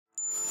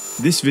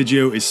This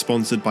video is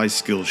sponsored by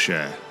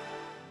Skillshare.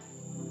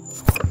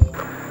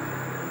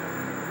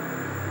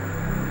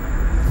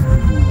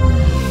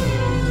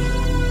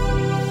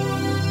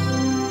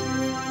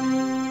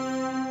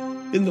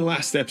 In the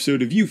last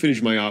episode of You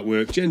Finish My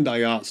Artwork,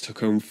 Jendai Arts took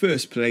home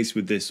first place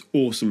with this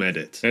awesome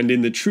edit. And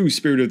in the true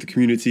spirit of the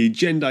community,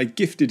 Jendai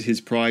gifted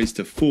his prize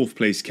to 4th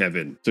place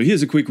Kevin. So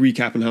here's a quick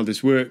recap on how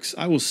this works.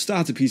 I will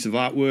start a piece of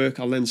artwork,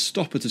 I'll then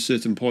stop at a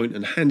certain point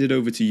and hand it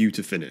over to you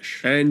to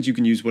finish. And you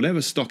can use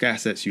whatever stock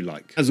assets you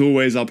like. As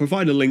always, I'll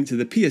provide a link to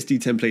the PSD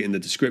template in the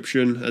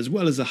description, as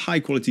well as a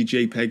high quality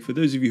JPEG for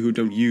those of you who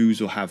don't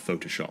use or have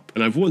Photoshop.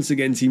 And I've once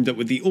again teamed up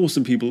with the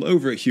awesome people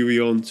over at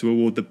Huion to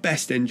award the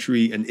best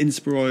entry an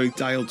Inspiroi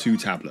Dial 2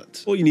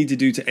 tablet. All you need to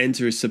do to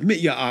enter is submit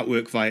your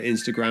artwork via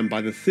Instagram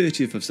by the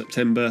 30th of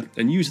September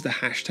and use the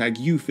hashtag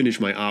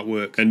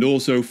YouFinishMyArtwork, and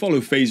also follow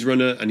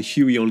PhaseRunner and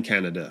Huion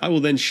Canada. I will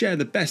then share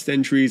the best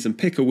entries and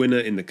pick a winner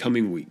in the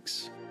coming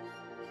weeks.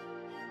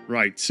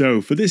 Right,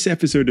 so for this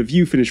episode of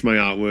You Finish My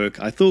Artwork,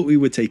 I thought we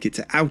would take it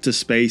to outer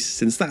space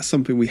since that's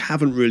something we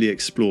haven't really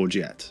explored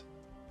yet.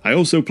 I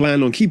also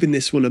plan on keeping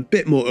this one a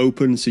bit more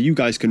open so you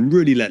guys can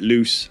really let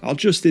loose. I'll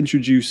just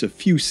introduce a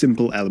few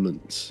simple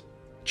elements.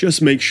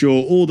 Just make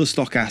sure all the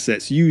stock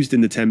assets used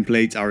in the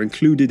template are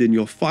included in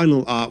your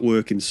final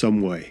artwork in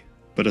some way.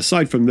 But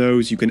aside from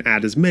those, you can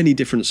add as many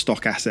different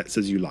stock assets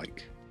as you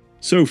like.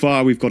 So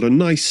far, we've got a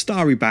nice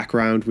starry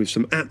background with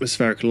some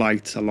atmospheric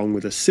light along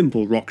with a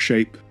simple rock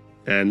shape.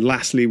 And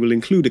lastly, we'll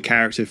include a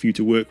character for you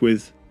to work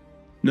with.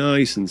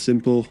 Nice and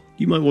simple.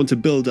 You might want to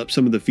build up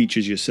some of the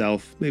features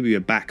yourself, maybe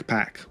a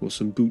backpack or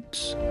some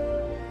boots.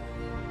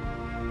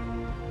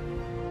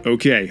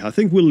 Okay, I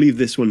think we'll leave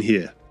this one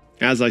here.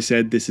 As I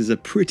said, this is a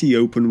pretty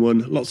open one,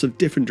 lots of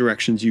different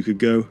directions you could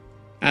go.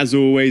 As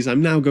always,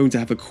 I'm now going to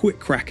have a quick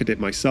crack at it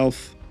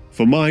myself.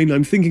 For mine,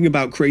 I'm thinking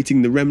about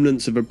creating the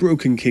remnants of a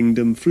broken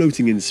kingdom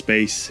floating in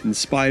space,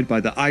 inspired by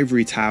the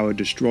ivory tower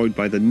destroyed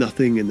by the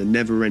nothing in the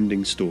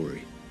never-ending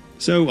story.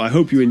 So I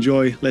hope you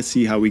enjoy, let's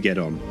see how we get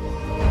on.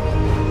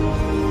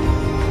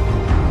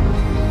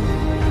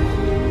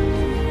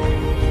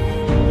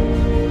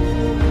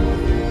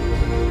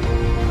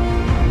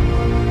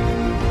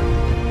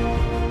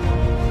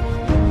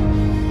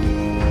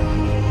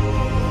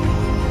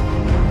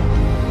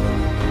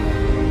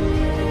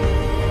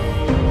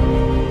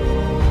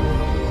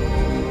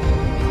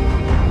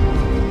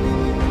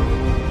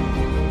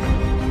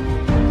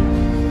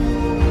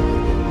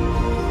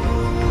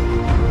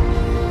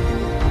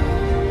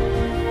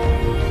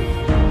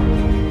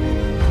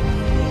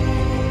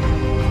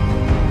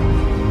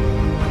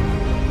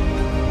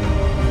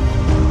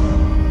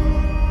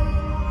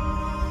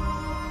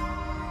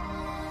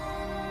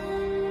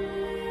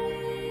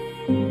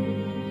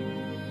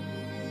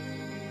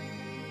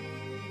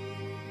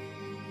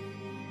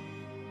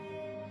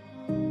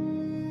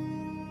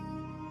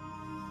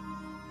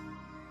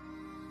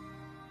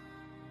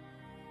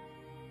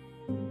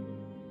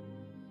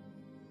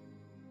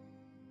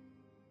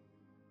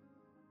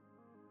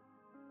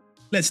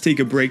 Let's take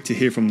a break to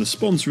hear from the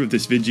sponsor of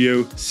this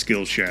video,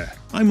 Skillshare.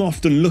 I'm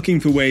often looking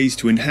for ways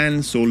to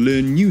enhance or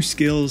learn new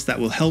skills that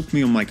will help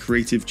me on my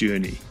creative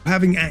journey.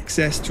 Having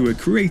access to a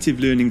creative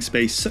learning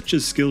space such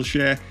as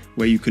Skillshare,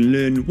 where you can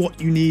learn what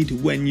you need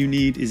when you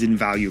need, is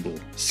invaluable.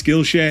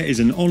 Skillshare is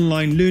an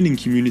online learning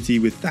community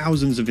with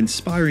thousands of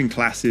inspiring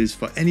classes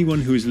for anyone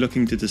who is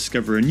looking to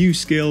discover a new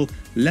skill,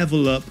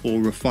 level up,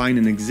 or refine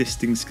an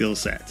existing skill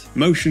set.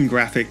 Motion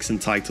graphics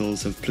and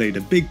titles have played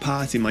a big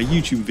part in my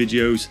YouTube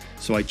videos,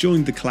 so I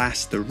joined the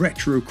class The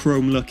Retro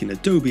Chrome Look in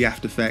Adobe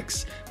After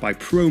Effects by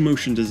pro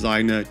motion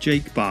designer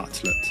Jake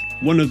Bartlett.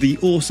 One of the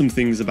awesome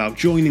things about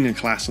joining a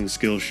class on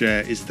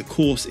Skillshare is the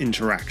course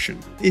interaction.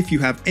 If you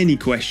have any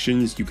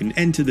questions, you can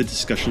enter the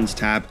discussions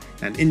tab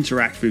and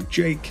interact with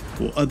Jake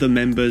or other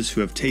members who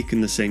have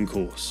taken the same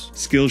course.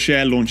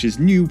 Skillshare launches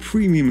new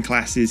premium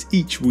classes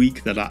each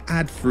week that are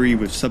ad-free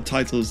with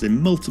subtitles in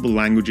multiple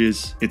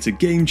languages. It's a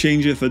game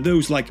changer for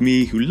those like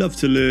me who love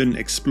to learn,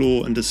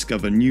 explore, and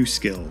discover new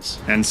skills.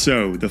 And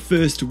so, the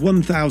first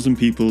 1,000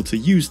 people to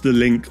use the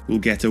link will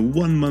get a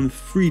 1-month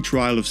free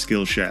trial of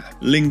Skillshare.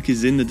 Link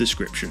is in the description.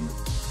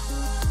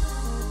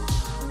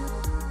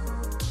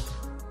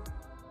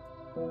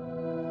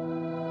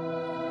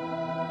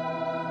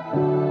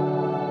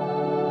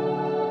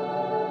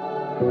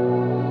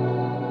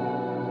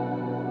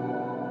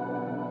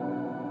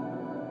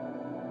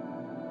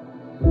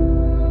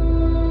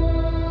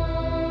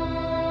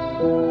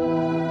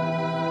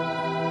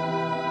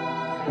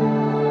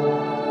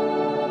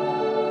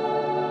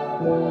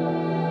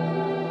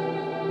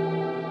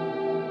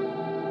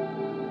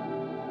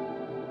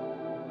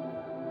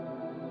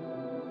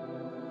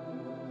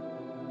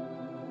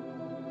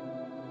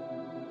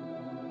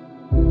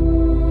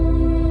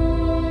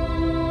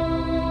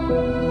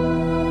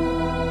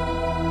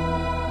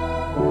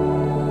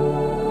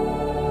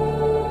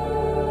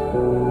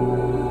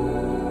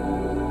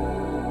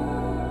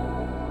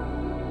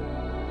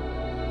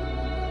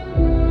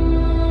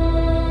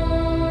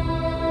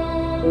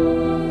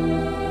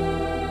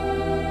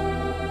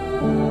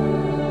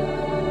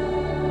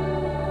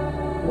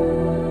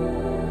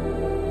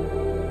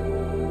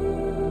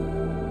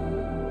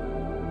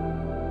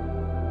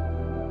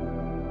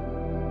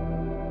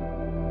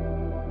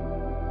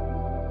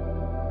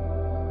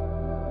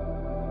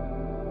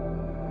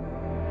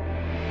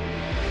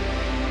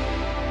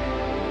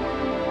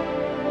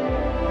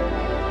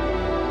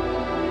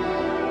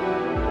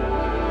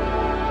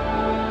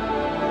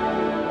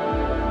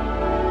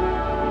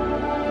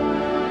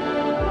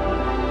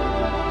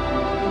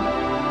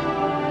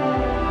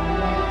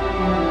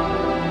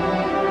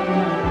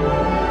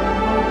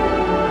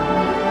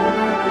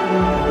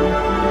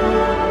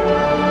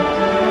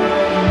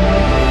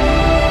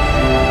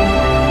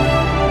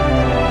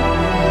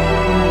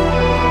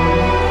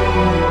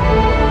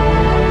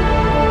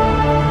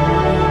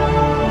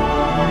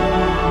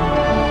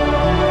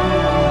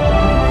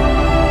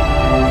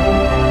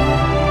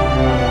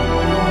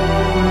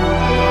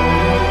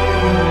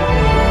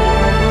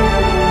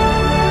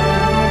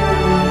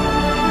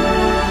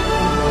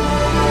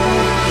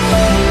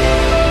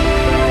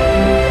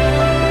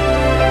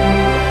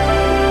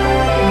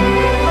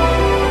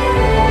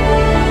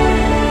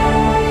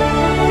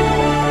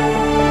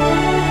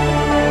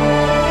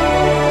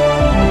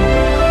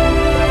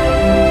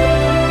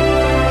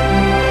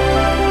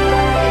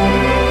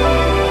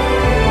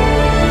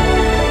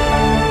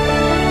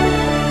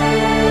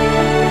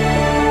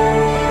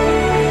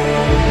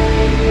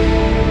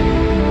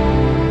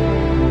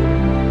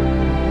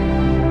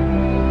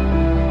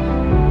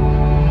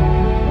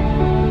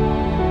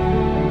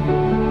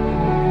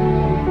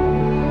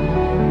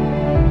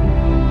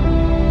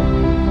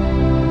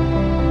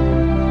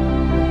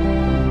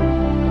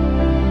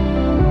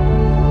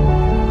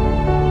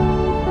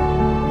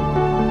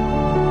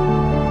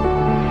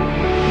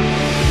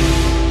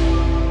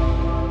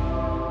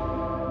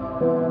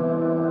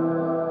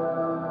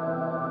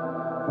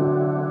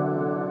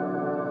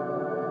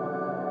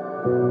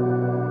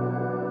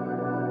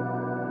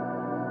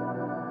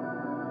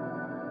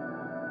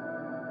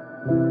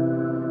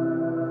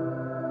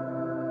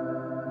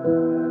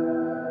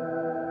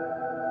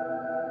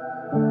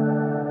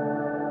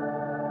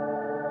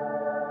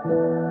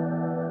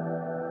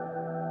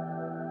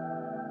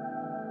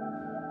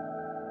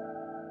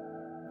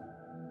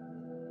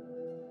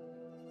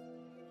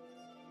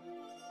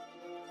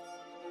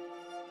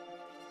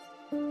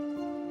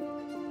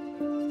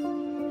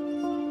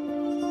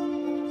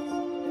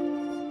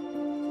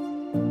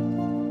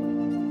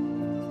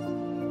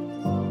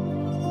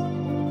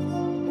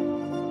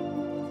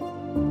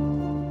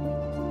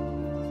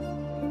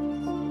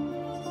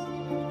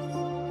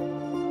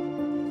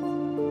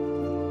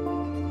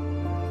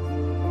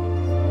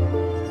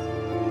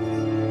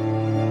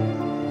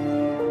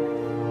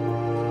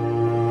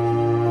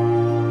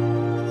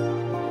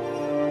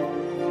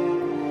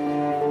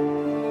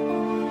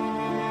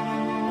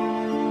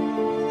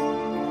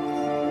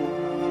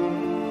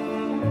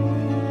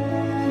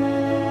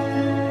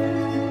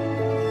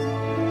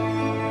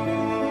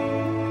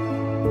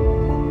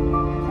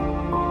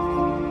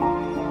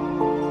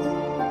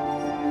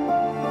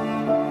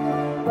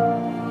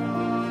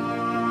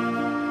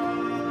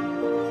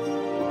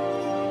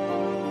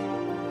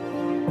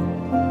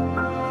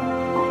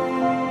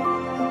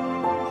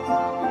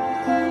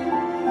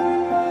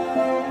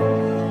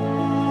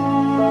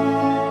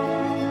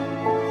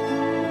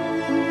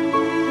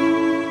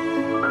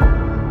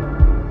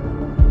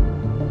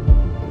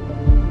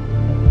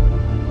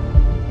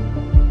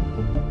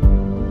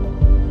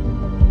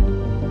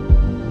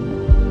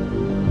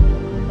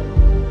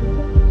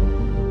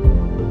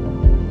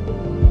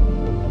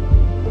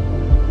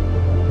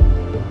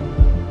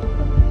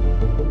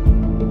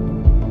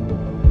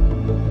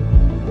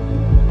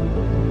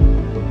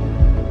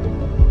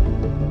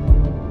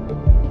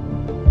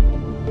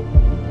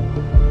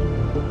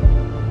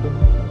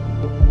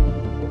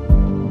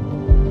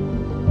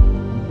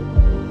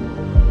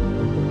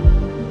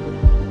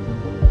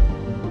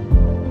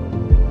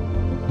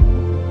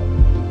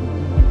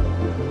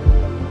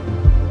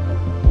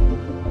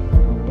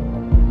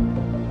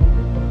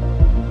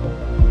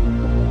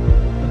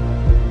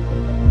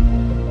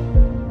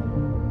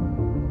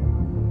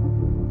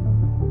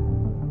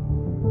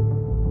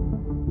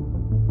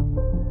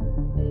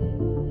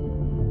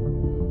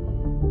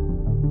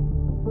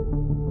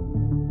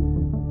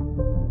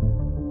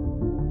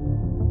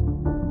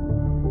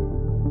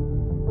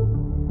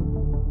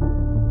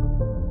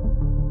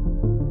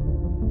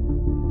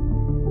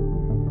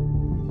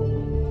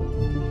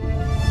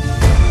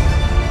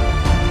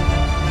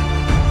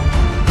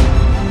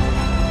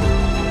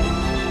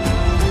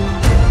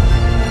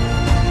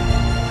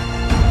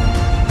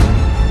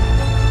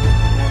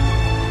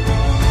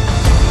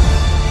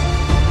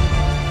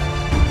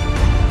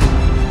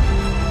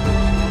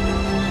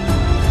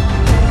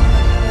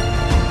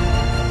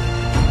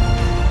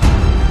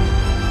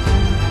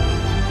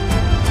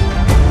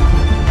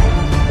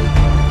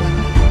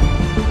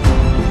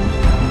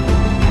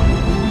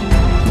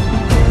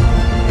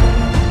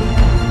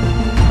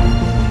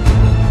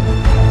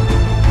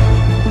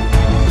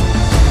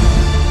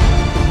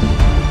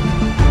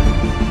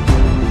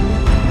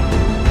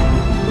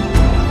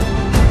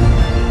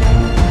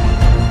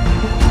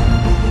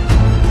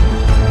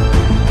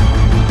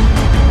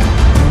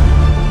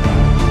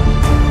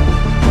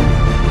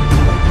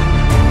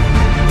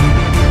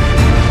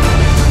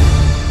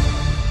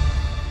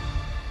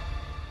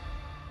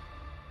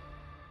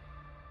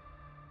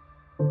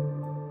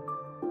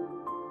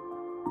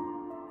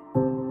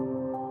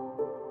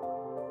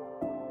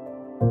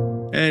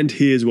 and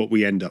here's what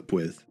we end up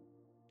with.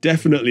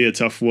 Definitely a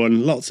tough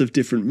one, lots of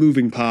different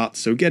moving parts,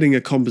 so getting a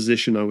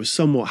composition I was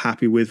somewhat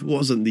happy with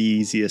wasn't the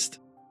easiest.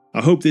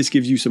 I hope this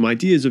gives you some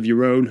ideas of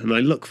your own, and I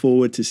look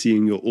forward to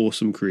seeing your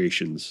awesome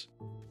creations.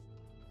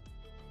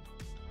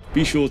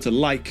 Be sure to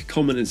like,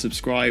 comment and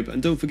subscribe,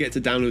 and don't forget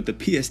to download the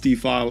PSD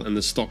file and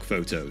the stock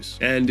photos.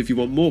 And if you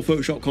want more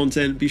Photoshop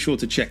content, be sure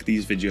to check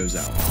these videos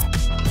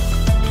out.